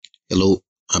Hello,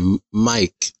 I'm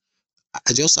Mike.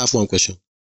 I just have one question.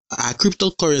 Are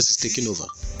cryptocurrencies taking over?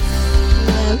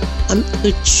 I'm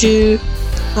a Jew.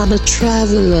 I'm a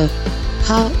traveler.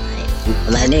 How?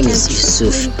 My name is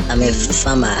Yusuf. I'm a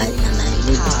farmer and I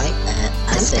need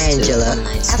I'm Angela.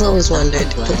 I've always wondered,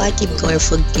 do I keep going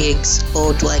for gigs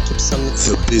or do I keep some...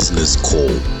 The Business Call.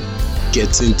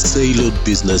 Getting tailored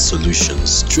business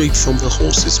solutions straight from the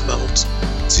horse's mouth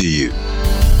to you.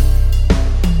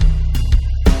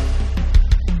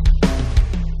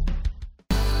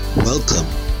 Welcome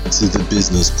to The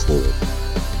Business Call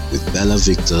with Bella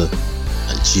Victor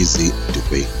and Chizzy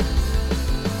Dubé.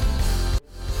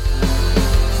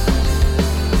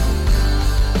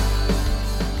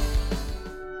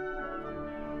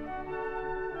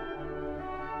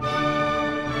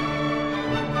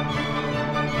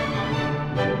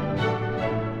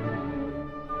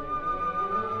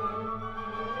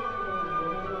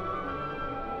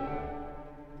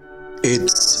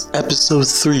 It's episode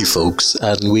 3, folks,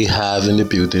 and we have in the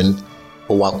building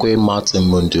Uwakwe Martin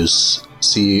Mundus,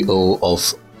 CEO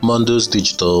of Mundus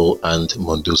Digital and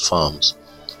Mundus Farms.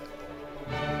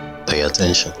 Pay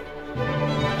attention.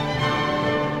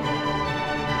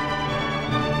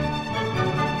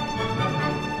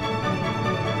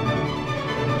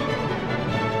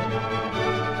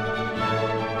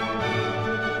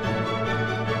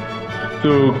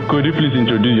 So, could you please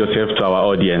introduce yourself to our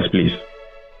audience, please?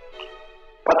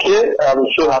 Okay, I'm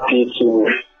so happy to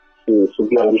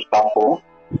be on this platform.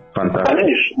 Fantastic. My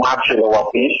name is Martin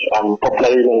Uwakwe. I'm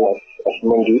popularly known as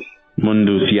Mundus.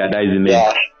 Mundus, yeah, that is the name.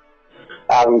 Yeah.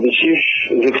 I'm the Chief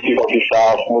Executive Officer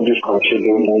of Mundus Control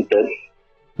Limited.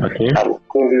 Okay.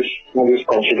 Mundus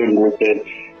Control Limited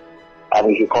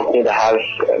is a company that has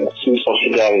 2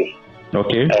 subsidiaries.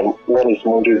 Okay. One is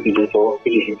Mundus Digital,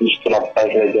 which is a digital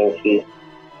advertising agency,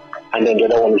 and then the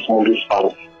other one is Mundus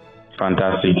Farms.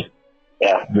 Fantastic.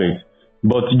 Yeah. Great.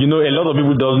 But a lot of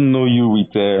people doesn't know you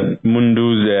with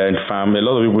Mundus Farm. A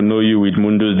lot of people know you with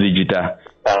Mundus Digital.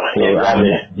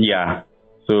 Yeah.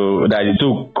 So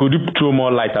could you throw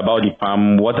more light about the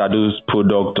farm? What are those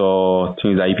products or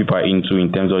things that people are into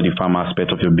in terms of the farm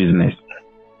aspect of your business?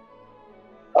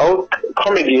 Oh,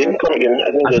 come again. I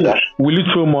didn't get that. Will you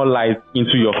throw more light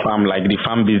into your farm, like the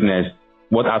farm business?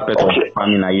 What aspect of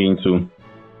farming are you into?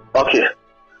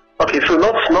 Okay, so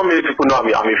not many people know I'm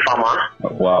a farmer.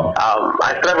 Wow.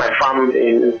 I started my farm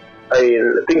in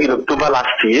October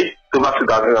last year, October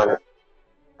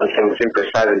 2017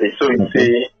 precisely. So it's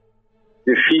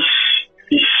the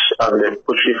fish and the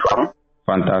poultry farm.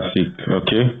 Fantastic.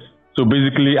 Okay. So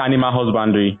basically animal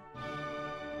husbandry.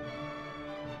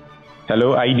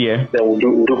 Hello, are you there? Then we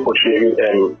do poultry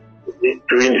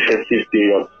during the festive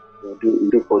period. We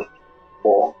do poultry.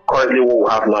 But currently what we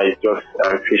have now is just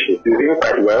fish. It's doing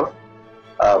quite well.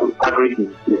 Agri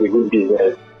is a good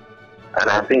business, and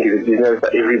I think it's a business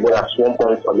that everybody at one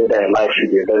point or another in life should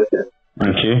be investing.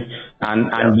 Okay, and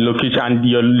the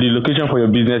location for your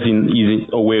business is in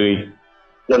Owerri?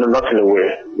 No, not in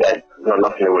Owerri. Yeah, no,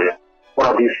 not in Owerri. One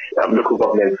of these local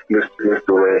governments close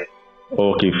to Owerri.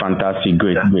 Okay, fantastic,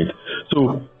 great.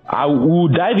 So I will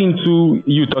dive into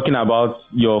you talking about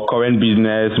your current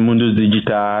business, Mundus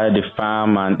Digital, the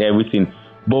farm, and everything.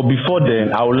 But before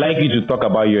then, I would like you to talk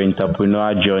about your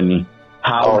entrepreneurial journey.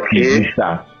 How did you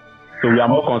start? So we are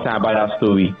more concerned about that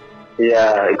story.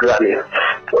 Yeah, exactly.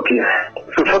 Okay.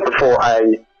 So first of all,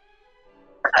 I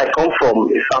come from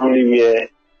a family where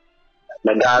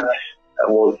my dad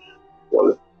was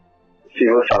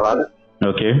civil servant.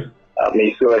 Okay.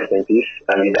 May so rest in peace,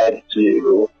 and he died 2 years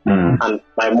ago. And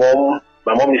my mom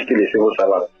is still a civil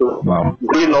servant. So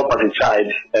growing up as a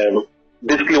child,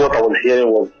 basically what I was hearing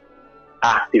was,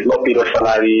 if not paid a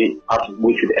salary, I have to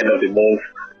wait till the end of the month.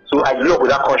 So I grew up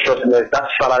with that consciousness, that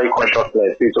salary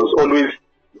consciousness. It was always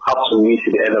you have to wait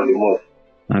till the end of the month.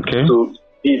 Okay. So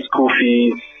it's school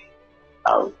fees,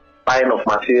 buying of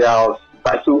materials,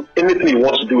 so anything you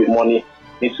want to do with money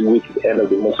needs to wait till the end of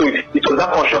the month. So it was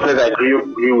that consciousness I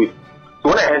grew with. So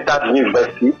when I entered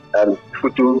university,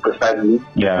 Futu precisely,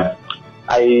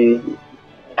 I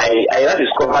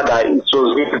discovered that it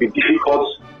was going to be difficult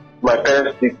for my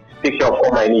parents to take care of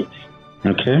all my needs.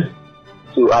 Okay.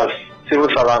 So as civil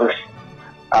servants,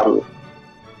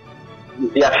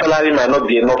 their salary might not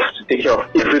be enough to take care of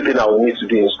everything I will need to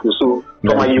do in school. So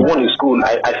from my year 1 in school,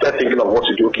 I started thinking of what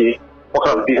to do. Okay, what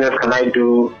kind of business can I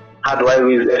do? How do I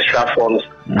raise extra funds?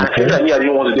 And since I knew I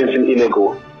didn't want to do anything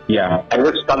illegal, I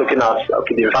need to start looking at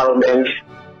the environment.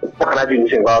 What can I do in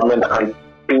this environment that can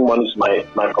bring money to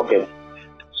my pocket?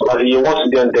 So as a year 1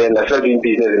 student, then I started doing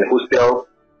business in a hostel.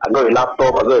 I got a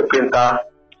laptop, I got a printer.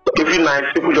 So every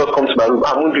night, people just come to my room.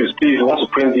 Mundus, please, you want to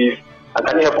print this? And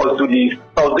can you help us do this?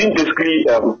 So I was doing basically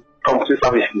computer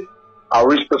services. I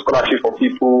reach the scholarship for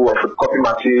people, or for copy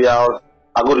materials.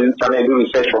 I go to the internet, do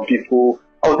research for people.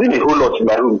 I was doing a whole lot in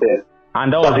my room there.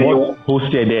 And that was what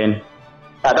hosted then?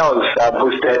 That was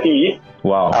hosted E.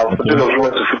 Wow. For those of you who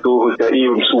went to Futo, hosted E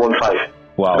room 215.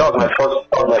 Wow. That was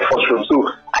my first room. So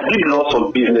I did lots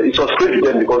of business. It was crazy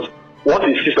then because once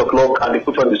it's 6 o'clock and they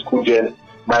put on the school gen,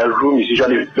 my room is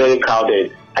usually very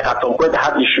crowded. Like at some point I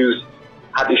had issues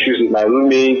with my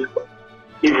roommates.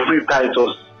 Every time it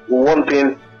was one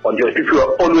thing or the other. People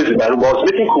were always in my room. I was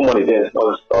making cool money then.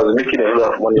 I was making a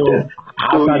lot of money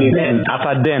then.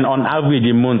 After then, on average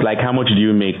a month, like how much do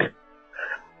you make?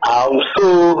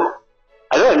 So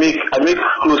I know I make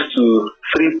close to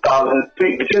 3,000,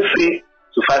 between 3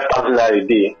 to 5,000 a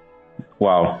day.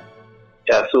 Wow.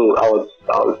 Yeah, so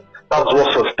that was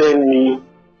what sustained me.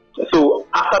 So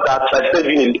after that, I started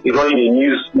running a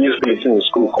news bulletin in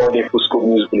school called InfoScope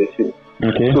News Bulletin.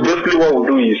 Okay. So basically what we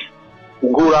do is we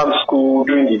go around school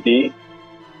during the day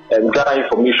and gather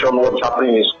information, what's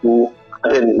happening in school,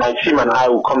 and then my team and I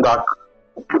will come back,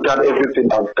 put down everything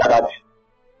that's gathered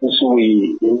into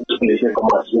a news bulletin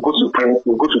format. We go to print,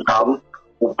 we go to town,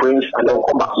 we print, and then we'll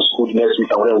come back to school the next week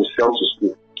and then we sell to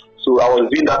school. So I was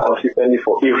doing that consistently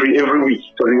for every week.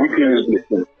 So the weekly news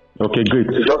bulletin. Okay, great.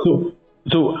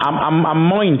 So I'm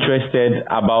more interested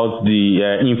about the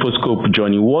InfoScope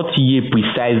journey. What year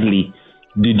precisely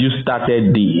did you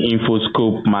started the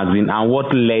InfoScope magazine, and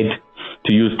what led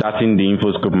to you starting the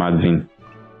InfoScope magazine?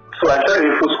 So I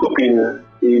started InfoScope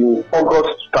in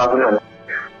August 2000,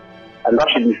 and that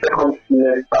should be second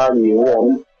semester year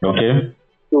 1. Okay.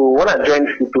 So when I joined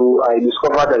FUTO, I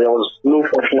discovered that there was no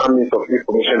functional means of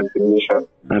information dissemination.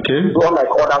 Okay. So unlike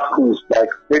other schools, like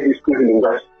maybe schools in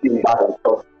university and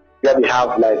stuff, where they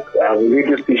have like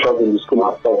radio stations in the school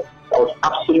and stuff. There was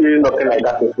absolutely nothing like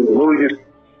that in FUTO.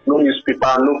 No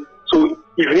newspaper, no. So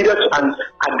if you needed to, and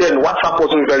then WhatsApp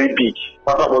wasn't very big.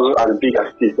 WhatsApp wasn't as big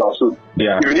as it is now. So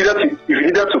yeah. If you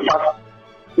needed to pass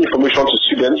information to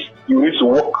students, you need to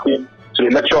walk in to the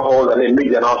lecture halls and then make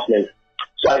the announcement.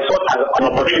 So I saw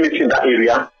an opportunity in that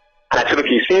area, and I said,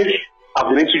 okay, since I've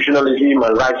been into journalism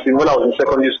and writing, when I was in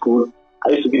secondary school,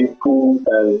 I used to be a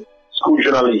school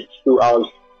journalist. So I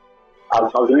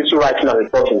was into writing and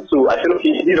reporting. So I said,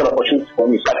 okay, this is an opportunity for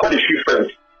me. So I called a few friends.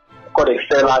 I called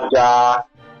Excel Aja,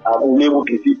 Unewu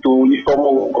Kisito,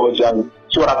 Ifomo Goja, and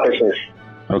 2 other persons.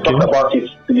 Okay. Talked about it,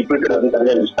 celebrated it, and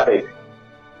then we started.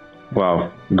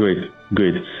 Wow, great.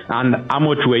 And how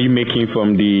much were you making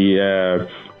from the,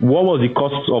 what was the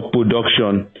cost of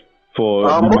production for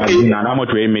the magazine, and how much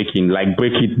were you making? Like,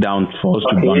 break it down for us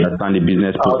to understand the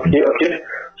business process. Okay.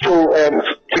 So,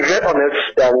 to get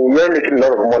honest, we were making a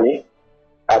lot of money.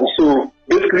 So,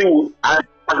 basically, as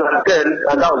I said,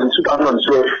 and that was in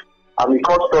 2012, and it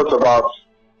cost us about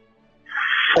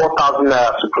 4,000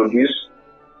 naira to produce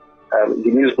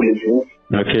the news bulletin.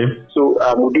 Okay. So,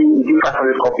 we do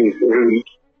 500 copies every week.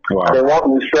 Wow. And then what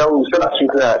we sell at 20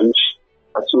 naira each.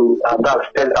 And so, that's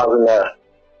 10,000 naira.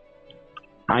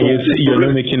 And you say you're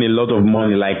not making a lot of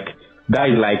money, like, that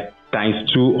is like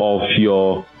 ×2 of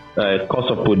your cost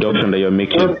of production that you're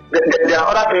making. So, there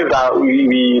are other things that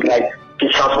we like, the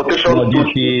transportation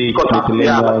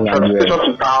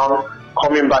to town,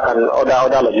 coming back, and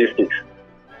other logistics.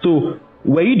 So,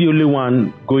 were you the only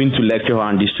one going to lecture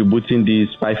and distributing these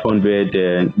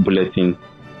 500 bulletins?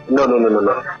 No.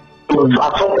 So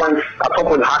at some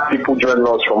point, I had people join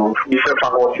us from different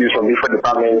faculties, from different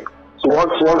departments. So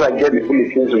once I get the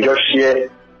bulletins, we just share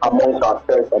amongst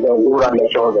ourselves, and then we run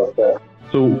lectures ourselves.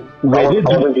 So were they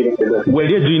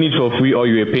doing it for free, or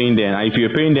you were paying them? And if you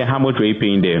were paying them, how much were you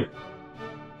paying them?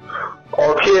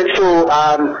 Okay, so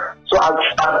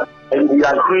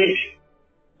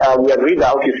we agreed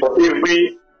that okay, for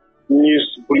every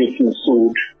news bulletin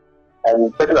sold,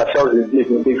 and the person that sells it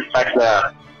will take 5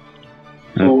 naira.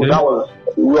 So that was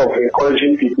a way of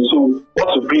encouraging people. So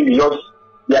what to bring the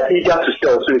they are eager to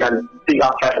sell, so they can take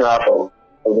out 5 naira from.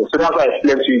 So that's why I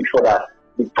explained to you before that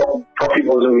the profit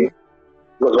wasn't real.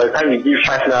 Because by the time you give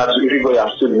 5 naira to everybody who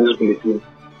has sold the news bulletin,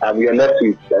 we are left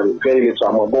with very little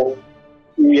amount. But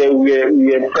we are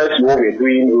impressed with what we're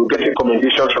doing. We're getting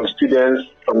commendations from students,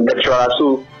 from lecturers,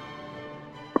 so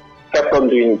kept on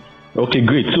doing it. Okay,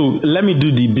 great. So let me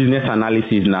do the business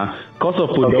analysis now. Cost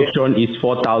of production is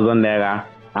 4,000 naira,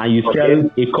 and you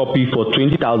sell a copy for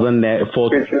 20,000 naira for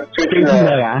 20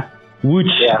 naira,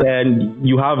 which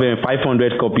you have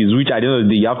 500 copies, which at the end of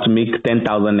the day you have to make 10,000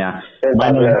 naira.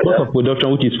 But the cost of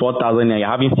production, which is 4,000 naira, you're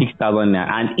having 6,000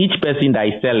 naira, and each person that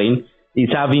is selling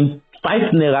is having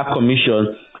 5 naira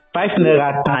commission. 5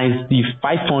 naira times the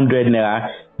 500 naira,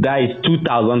 that is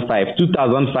 2,005.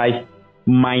 2,005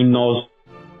 minus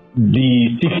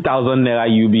the 6,000 naira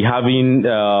you'll be having.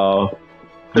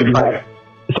 3,500.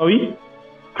 Sorry?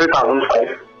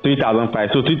 3,500.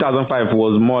 3,500. So 3,500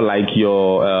 was more like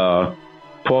your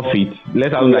profit.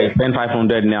 Let's assume that you spend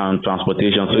 500 naira on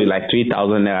transportation, so it's like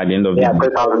 3,000 naira at the end of the day. Yeah,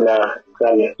 3,000 naira.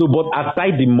 Exactly. So, but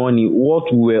aside the money,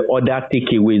 what were other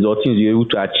takeaways or things you were able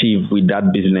to achieve with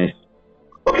that business?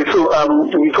 Okay, so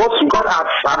we got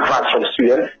adverts from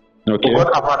students. Okay. We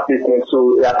got advert placement.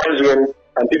 So there are times when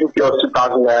people pay us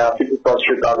 2,000 naira, people pay us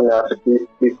 3,000 naira to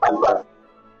place adverts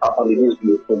on the news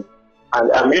bulletin.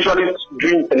 And usually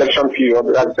during election period,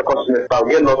 at the second semester,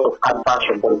 we get lots of adverts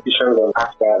from politicians and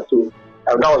aspirants. So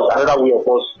that was another way of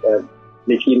us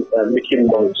making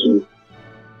money too.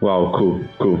 Wow, cool.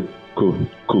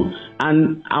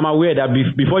 And I'm aware that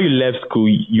before you left school,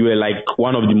 you were like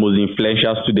one of the most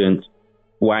influential students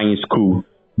while in school.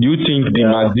 Do you think the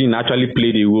magazine actually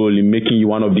played a role in making you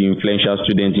one of the influential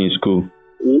students in school?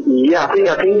 Yeah, I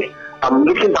think I'm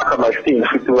looking back at my stay in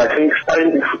Futu. I think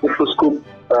starting the Infoscope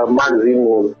magazine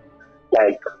was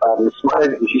like the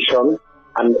smartest decision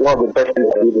and one of the best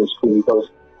things I did in school, because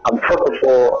first of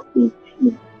all, it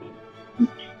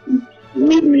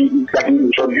made me, it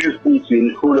introduced me to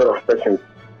a whole lot of persons.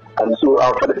 And so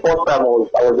for the first time, I was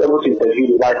able to interview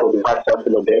the wife of the vice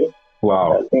chancellor there.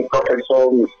 Wow. I think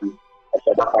Professor Mr.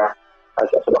 Asabaka.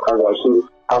 So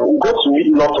we got to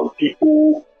meet lots of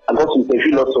people. I got to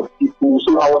interview lots of people.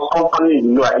 So I was constantly,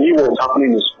 I knew what was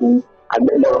happening in school. I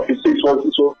met a lot of people. It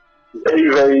was very,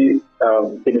 very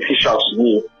beneficial to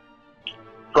me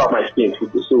throughout my stay in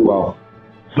Futu. So wow.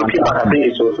 Looking back, I think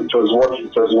it was worth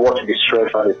the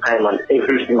stress and the time and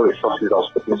every single resources I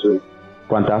was putting into it.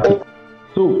 Fantastic.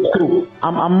 So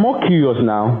I'm more curious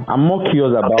now. I'm more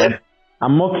curious about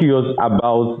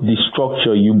the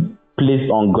structure you placed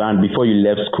on ground before you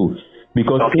left school,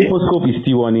 because Infoscope is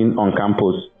still running on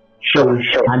campus. Sure.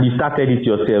 And you started it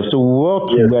yourself. So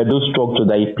what were those structures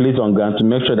that you placed on ground to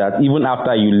make sure that even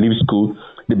after you leave school,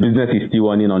 the business is still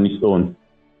running on its own?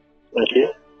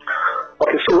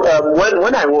 Okay, so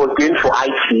when I was going for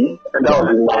IT, and that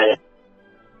was in my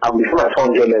before my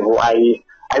 400 level, I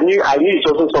knew it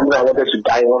wasn't something I wanted to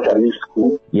die once I leave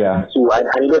school. Yeah. So I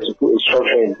needed to put a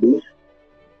structure in place.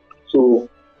 So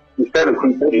we started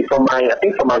recruiting from my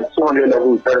 200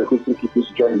 level. We started recruiting people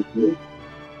to join the team.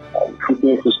 Recruiting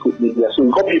into school media. So we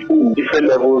got people in different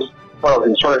levels. When I was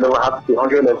in 200 level, I had to be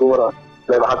 100 level.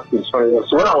 When I had to be 200 level.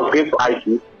 So when I was going for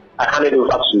IT, I handed it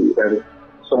over to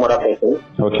some other person.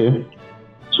 Okay.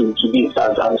 To be in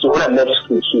charge. And so when I left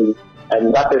school too,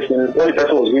 and that person, when the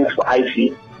person was going for IT,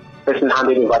 the person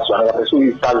handed over to another person. So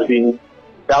it has been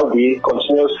that way,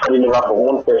 continuous handing over from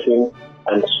one person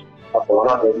and from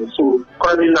another person. So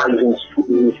currently now he's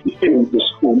still in the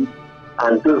school,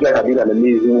 and those guys have been an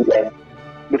amazing guy.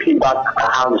 Looking back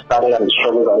at how we started and the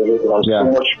struggles and everything, I'm so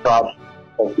much proud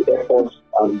of the efforts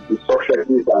and the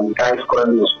successes and the guys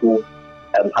currently in school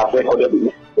and have recorded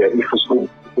the Infoscope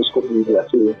media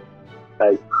too.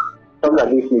 Like, something that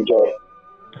gives me joy.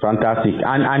 Fantastic.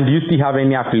 And do you still have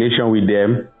any affiliation with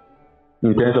them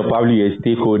in terms of probably a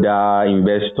stakeholder,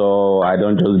 investor? I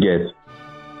don't just get.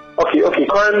 Okay.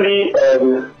 Currently,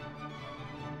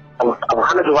 I'm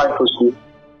handed over Infoscope.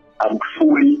 I'm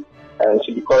fully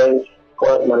to the current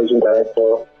managing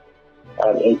director,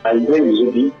 and I'm doing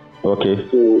Zubi. Okay.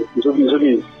 So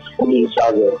Zubi is fully in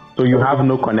charge of. So you have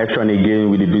no connection again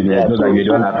with the business, so that you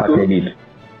don't have started it.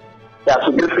 Yeah,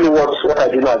 so basically what I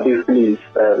do now basically is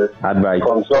advice,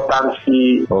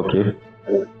 consultancy. Okay.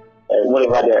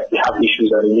 Whenever they have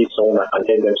issues and they need someone, I can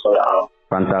tell them so that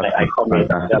fantastic. I come in.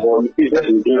 Yeah, but the business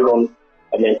is being run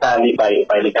entirely by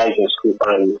the guys in school.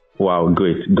 Wow,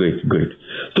 great.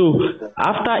 So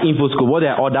after Infoscope, what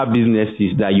are other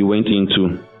businesses that you went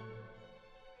into?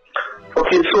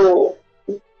 Okay, so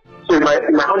in my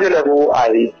 100 level,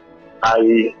 I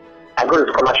got a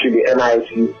scholarship at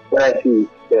NIT. NIT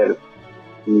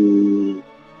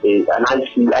is an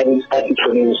IT training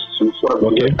institute, one of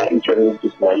the IT training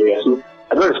institutes in Nigeria. So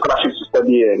I got a scholarship to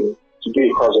study to do a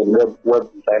course on web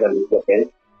design and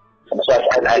development. And so I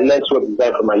learned web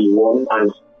design from my U1,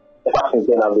 and ever since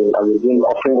then I've been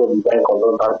offering web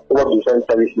design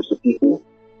services to people.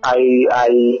 I've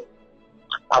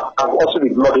also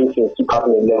been blogging since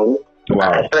 2011.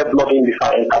 Wow. I started blogging before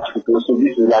I entered people, so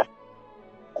this is like,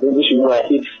 I think this should be my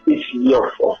eighth year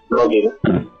of blogging.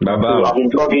 So I've been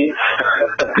blogging.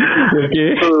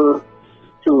 Okay.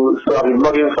 So I've been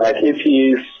blogging for like 8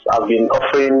 years. I've been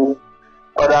offering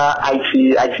other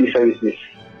IT services.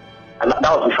 And that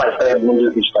was before I started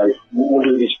Mundus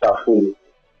Digital fully.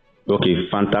 Okay,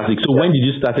 fantastic. So when did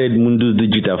you start Mundus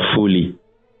Digital fully?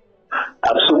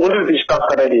 So Mundus Digital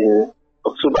started in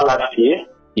October last year.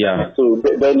 Yeah. So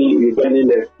barely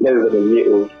less than a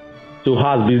year old. So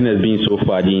how's business been so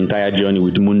far, the entire journey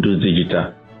with Mundus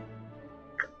Digital?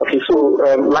 Okay, so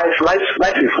life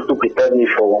is to prepare me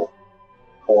for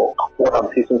what I'm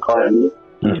facing currently.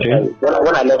 Okay.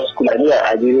 When I left school, I knew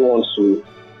I didn't want to.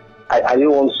 I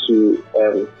didn't want to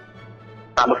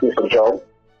start looking for a job.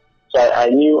 So I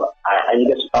knew I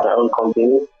needed to start my own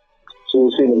company. So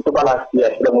in October last year,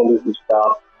 I started Mundus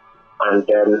Digital, and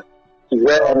to be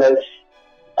very honest,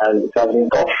 and it has been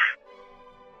tough.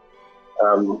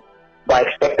 But I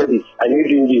expected it. I knew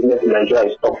doing business in Nigeria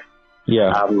is tough.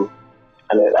 Yeah.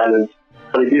 And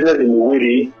for the business in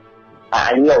Uwakwe,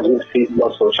 I knew I was going to face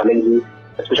lots of challenges,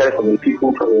 especially from the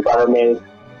people, from the environment.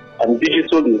 And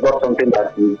digital is not something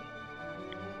that is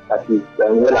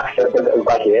well accepted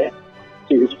over here.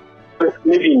 So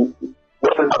maybe in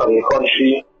western part of the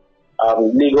country,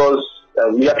 Lagos,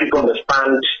 we have people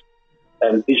understand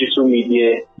digital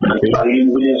media and are really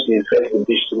willing to invest in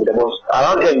digital media. But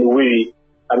around here in Uwakwe,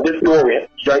 and this is what we're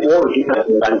doing as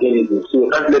evangelism. So we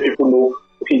can't let people know,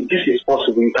 okay, this is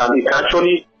possible. You can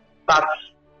actually start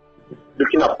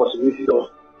looking at possibilities of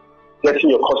getting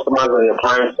your customers and your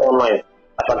clients online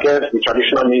as against the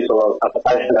traditional means of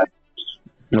advertising.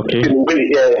 Okay. So really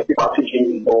here, people are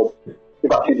teaching boards,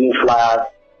 people are teaching flyers,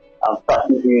 start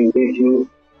doing radio.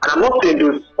 And I'm not saying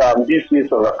these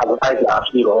means of advertising are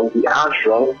actually wrong. They are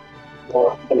wrong,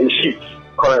 but they shift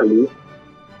currently.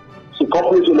 So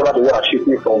companies all over the world are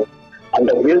shifting from, and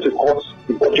they're going to cut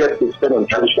the budget they spend on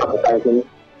traditional advertising,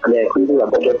 and they're increasing their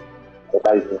budget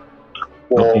advertising.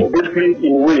 So basically,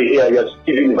 in a way here, you're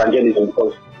still doing evangelism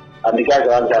because the guys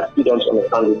around there still don't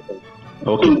understand this thing.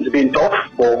 Okay. So it's been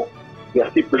tough, but we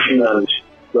are still pushing and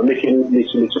we're making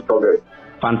little progress.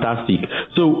 Fantastic.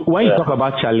 So when you talk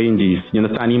about challenges, you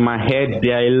understand, in my head,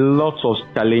 there are lots of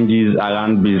challenges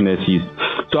around businesses.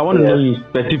 So I want to know in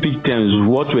specific terms,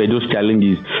 what were those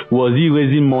challenges? Was he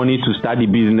raising money to start the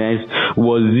business?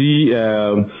 Was he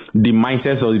the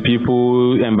mindset of the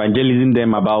people, evangelizing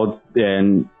them about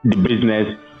the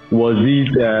business? Was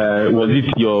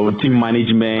it your team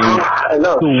management?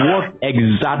 No. So what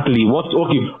exactly, what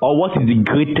is the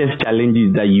greatest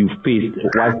challenges that you faced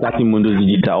while starting Mundus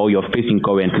Digital or you're facing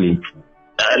currently?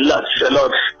 A lot.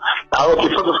 Okay,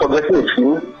 first of all, getting a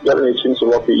team to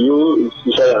work with you is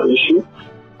usually an issue.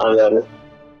 And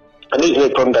I know it's very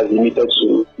important that limited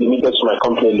to my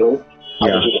company alone.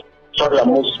 Yeah. Sorry, that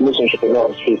most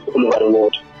entrepreneurs face all over the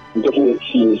world. Getting a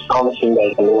team is something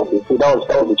that I can work with. So that was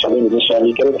the challenge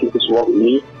initially, getting people to work with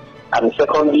me. And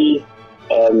secondly,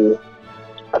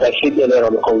 as I said earlier,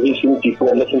 on convincing people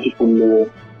and letting people know,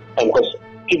 and because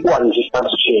people are resistant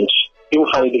to change. People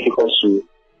find it difficult to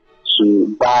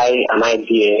buy an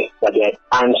idea that they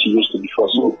aren't used to before.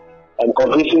 So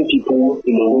convincing people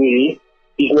in a way,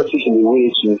 businesses in a way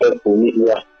to invest in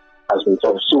media has been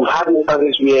tough. So having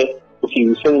instances where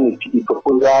we send a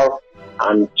proposal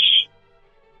and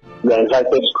we are invited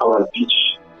to come and pitch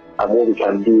and what we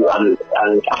can do, and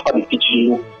after the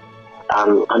pitching,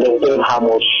 and then tell how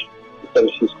much the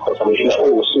services cost. And we feel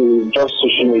like, so just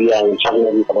social media and charging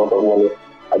every amount of money,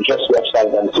 and just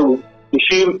website. And so the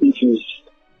field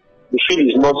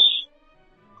is not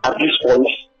at this point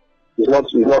is not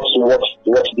what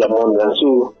the amount. And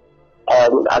so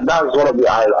and that's one of the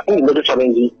I think the major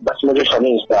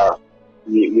challenge that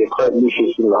we are currently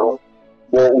facing now.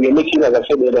 But we are making, as I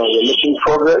said earlier, we are making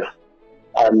progress.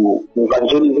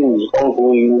 Evangelism is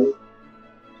ongoing.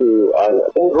 So I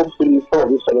think hopefully some of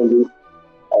these challenges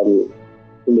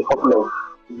in a couple of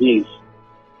years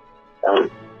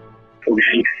will be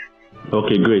fixed.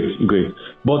 Okay, great.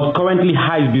 But currently,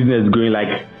 how is business going?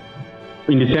 Like,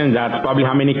 in the sense that probably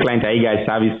how many clients are you guys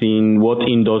servicing? What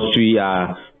industry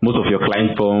are most of your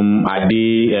clients from? Are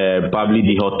they probably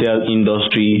the hotel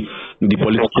industry, the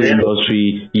political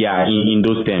industry? Yeah, in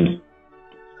those terms.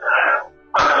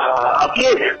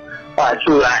 Okay.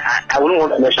 So I wouldn't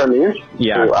want to mention names.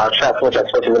 Yeah. So I'll try as much as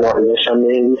possible not to mention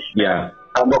names. Yeah.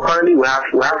 But currently we have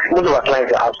most of our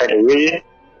clients are outside the way.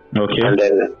 Okay. And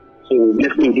then so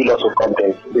basically we do lots of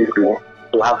content. Basically,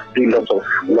 we have to do lots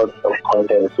of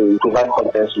content. So we provide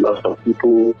content to lots of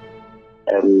people.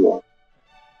 And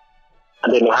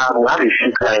then we have a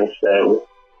few clients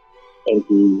in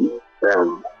the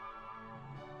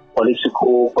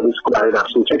political arena.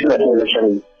 So 2019 election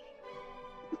is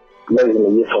less than a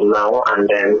year from now, and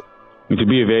then it will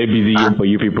be a very busy year for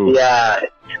you people. Yeah,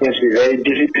 it's going to be a very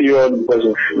busy period because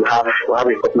we have a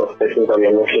couple of sessions that we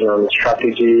are working on: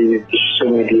 strategy,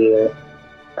 social media,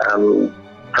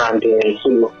 branding. So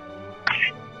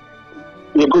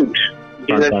we're good.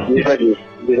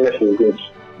 Business is good.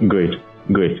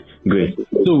 Great. Great.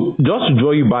 So just to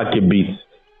draw you back a bit,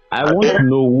 I want to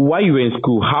know why you were in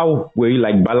school. How were you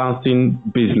like balancing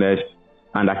business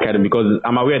and academy? Because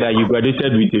I'm aware that you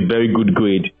graduated with a very good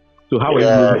grade. So how were you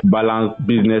able to balance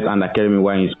business and academy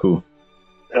while in school?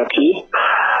 Okay.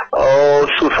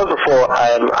 So first of all,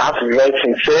 I have to be very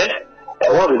sincere.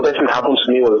 One of the best things that happened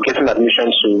to me was getting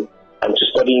admission to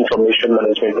study information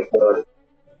management technology.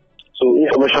 So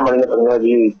information management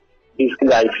technology is basically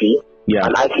IT. Yeah.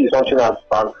 And IT is something I've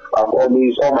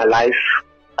always, all my life,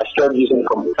 I started using the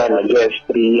computer in my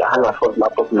JS3. I had my first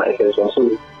laptop in my SS1.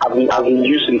 So I've been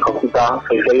used to the computer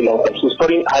for a very long time. So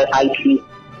studying IT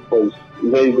was a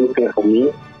very good thing for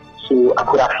me. So I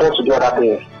could afford to do other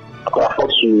things. I could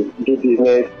afford to do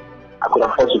business. I could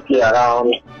afford to play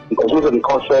around because most of the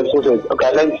concepts, I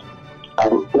learned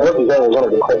web design was one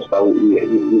of the courses that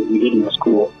we did in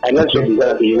school. I learned web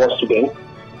design as a university student,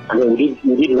 and then we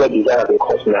did web design as a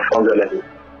course in my 400 level.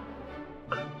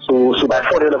 So by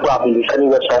 400 level, I've been designing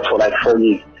websites for like 4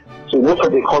 years. So most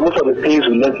of the things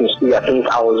we learned in school are things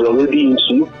I was already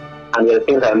into, and they are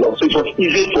things I love. So it was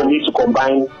easy for me to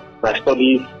combine my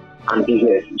studies and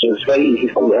business. It was very easy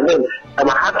for me. And then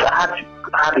I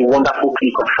had a wonderful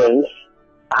clique of friends.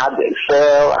 I had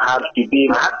Excel, I had TBC,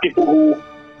 I had people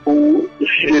who a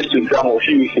few days to exam or a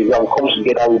few weeks to exam come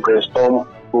together, we brainstorm,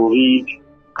 we read,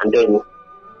 and then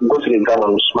we go to the exam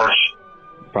and we smash.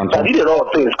 Fantastic. So I did a lot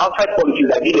of things. Outside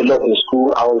politics, I did a lot in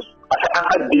school.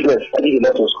 Outside business, I did a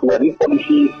lot in school. I did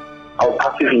policies, I was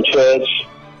active in church.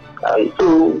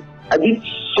 So I did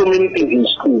so many things in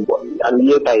school, and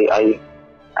yet I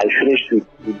finished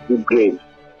with good grades.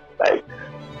 Right?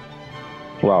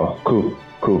 Wow, cool.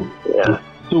 Yeah.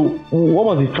 So what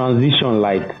was the transition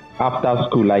like after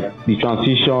school? Like the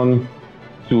transition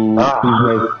to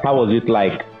business, how was it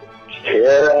like?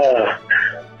 Yeah.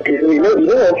 You know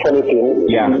one funny thing?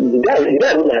 Yeah. Did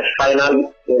I do my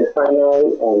final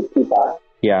paper?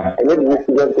 Yeah. I made the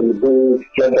students to do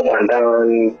jump up and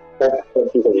down,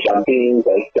 pop of champagne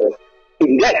and stuff. So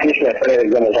the day I finished my final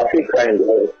exam, I was actually crying.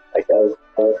 Like I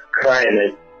was crying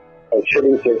and I was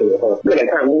shedding tears in the house. Then I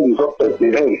can't move this up to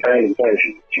the very final exam.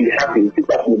 She was happy. She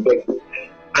passed me back.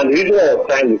 And the reason I was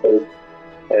crying because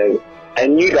I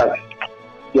knew that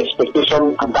the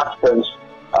expectation at that point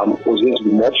was going to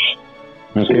be much.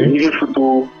 Okay. So even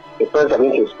to the parents are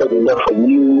going to expect a lot from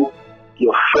you,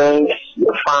 your friends,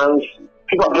 your fans.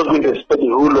 People are just going to expect a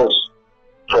whole lot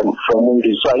from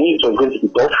Mundus. So I knew it was going to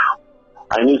be tough.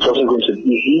 I knew it wasn't going to be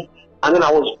easy. And then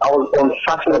I was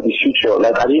uncertain of the future.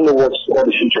 Like I didn't know what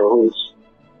the future holds.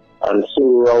 And so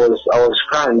I was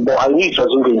crying, but I knew it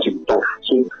wasn't going to be tough.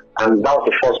 So and that was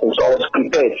the first thing. So I was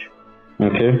prepared.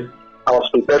 Okay. I was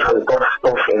prepared for the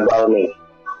tough environment.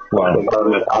 Wow.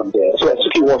 Environment out there. So I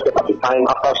took it one step at a time.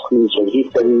 After school, it was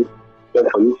youth service, then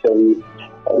for youth service,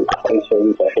 and after youth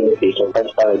service, I finished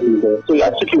sometimes started business. So I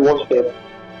took it one step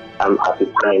at a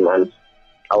time, and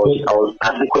I was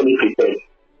adequately prepared.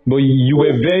 But you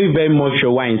were very, very much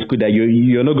sure while in school that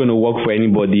you're not going to work for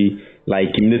anybody.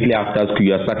 Like immediately after school,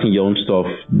 you're starting your own stuff.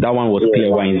 That one was clear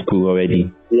while in school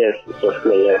already. Yes, it was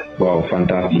clear. Yes. Wow,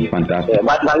 fantastic. Yeah,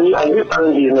 but I knew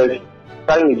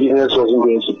starting a business wasn't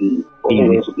going to be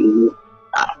easy.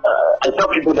 I tell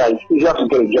people that it's easier to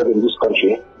get a job in this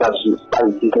country than to start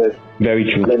a business. Very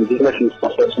true. And then business is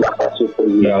successful after 2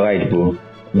 years. You're right, bro.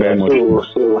 Very much.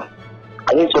 So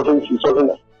I think it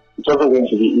wasn't going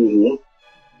to be easy.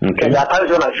 Okay. And there are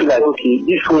times when I feel like, okay,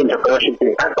 this whole entrepreneurship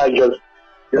thing,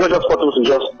 it's not just possible to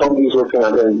just dump this whole thing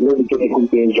and then maybe get a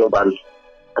good paying job and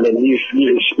then live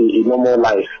a normal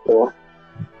life. So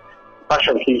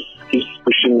passion keeps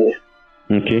pushing me.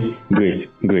 Okay,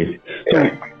 great. So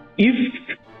if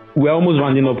we're almost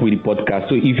rounding up with the podcast,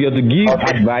 so if you're to give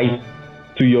advice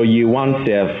to your year one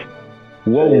self,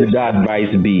 what would that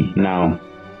advice be now?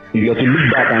 If you're to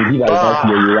look back and give advice to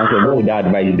your year one self, what would that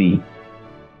advice be?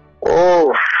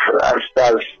 Oh, that's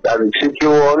a tricky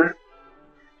one.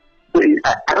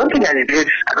 I don't think there's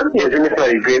anything I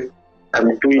regret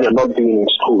I'm doing or not doing in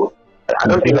school. I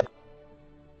don't think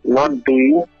not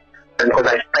doing, and because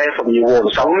I started from year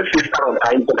one. So I won't say start on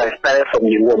time, but I started from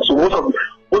year one. So most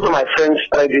of my friends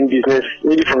started doing business,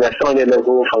 maybe from their 700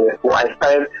 level, I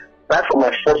started from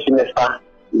my first semester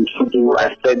in Fudu.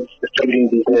 I started studying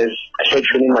business, I started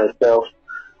training myself.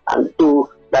 And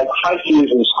so like 5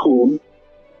 years in school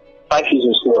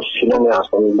was phenomenal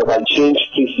for me, but I changed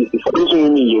 360. For those who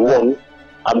know me year one,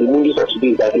 I'm the Mundus of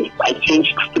today, that is, I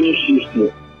changed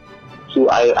 360. So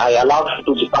I allowed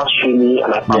people to pass through me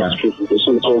and I passed through people.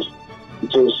 So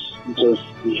it was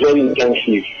very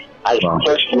intensive. I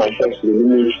stretched myself to the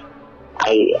limit.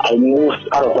 I moved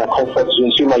out of my comfort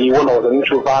zone. So my year one I was an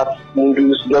introvert,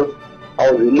 Mundus, just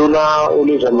I was a loner,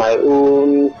 always on my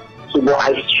own. So, but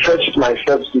I stretched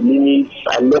myself to the limits.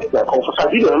 I left my comfort. I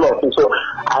did a lot of things. So,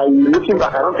 looking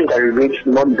back, I don't think I regret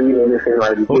not doing anything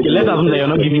like this. Okay, let us know that you're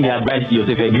not giving the advice to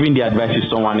yourself. You're giving the advice to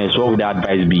someone else. What would the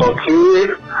advice be? Okay.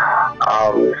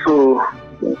 So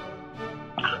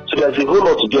there's a whole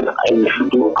lot to get to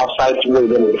do outside more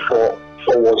than the four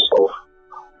walls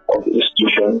of the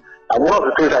institution. And one of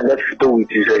the things I let people with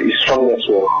is a strong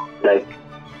network. Like,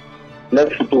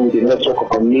 let people with a network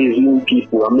of amazing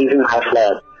people, amazing high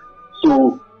flyers.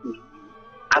 So,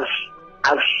 as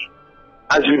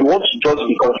you want to just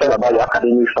be concerned about your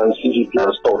academics and CGP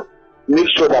and stuff, make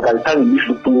sure that by the time you leave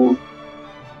people,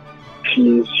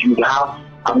 you have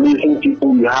amazing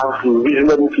people, you have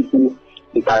reasonable people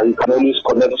that you can always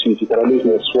connect with, you can always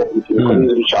network with, you can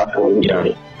always reach out for.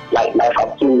 Like life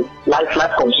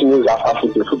continues after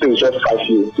football. Football is just 5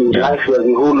 years. So life has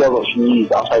a whole lot of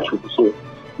years outside football. So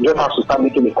you just have to start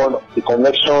making the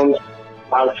connections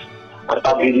and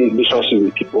start building relationship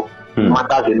with people. It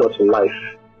matters a lot in life.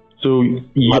 So you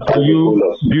build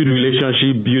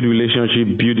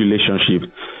relationship.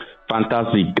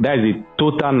 Fantastic. That is a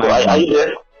total nice. Are you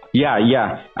there?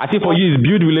 Yeah. I think for you is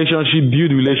build relationship.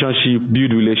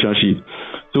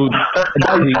 So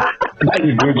that is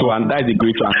a great one.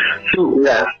 So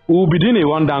we'll be doing a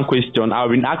one-down question. I've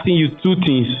been asking you two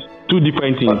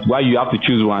different things. Why you have to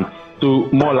choose one. So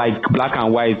more like black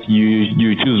and white.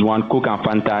 You choose one. Coke and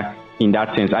Fanta. In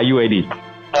that sense, are you ready?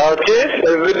 Okay.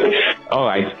 All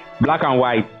right. Black and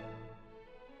white.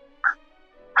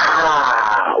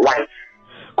 White.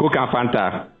 Coke and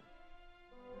Fanta.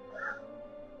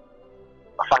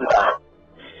 Fanta.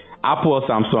 Apple or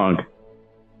Samsung?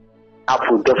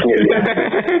 Apple, definitely.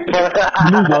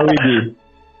 Blues or reggae?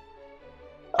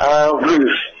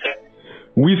 Blues.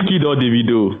 Whiskey or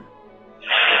Davido?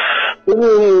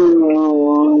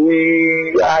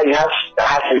 I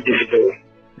have to Davido.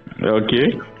 Okay.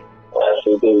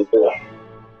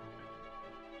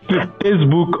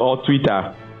 Facebook or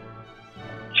Twitter?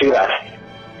 Twitter.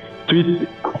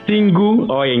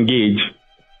 Single or engaged?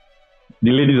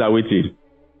 The ladies are waiting.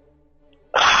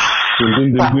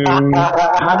 Single or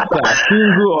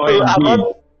engaged?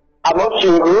 I'm not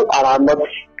single and I'm not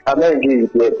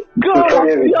engaged yet.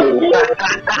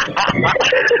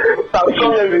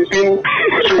 Somewhere between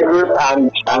single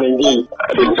and engaged.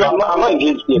 So I'm not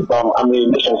engaged yet, but I'm in a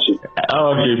relationship.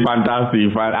 Okay,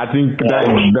 fantastic. I think that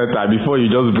is better before you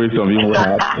just break some people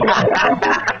heart.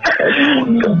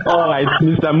 All right,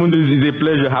 Mr. Mundus, it's a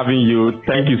pleasure having you.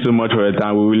 Thank you so much for your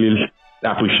time. We really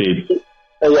appreciate it.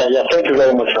 Yeah. Thank you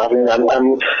very much for having me. I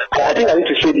think I need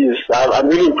to say this. I'm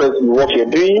really impressed with what you're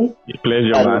doing.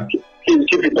 Pleasure, man.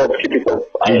 Keep it up. It's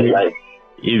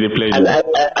a pleasure. And I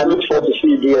look forward to see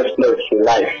you do exploits in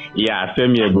life. Yeah,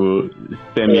 same here, bro.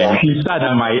 Same here. It's sad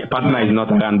that my partner is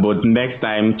not around, but next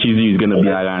time Chizzy is going to be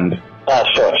around.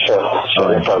 Sure. All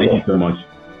right, No problem. thank you so much.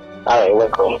 All right,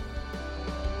 welcome.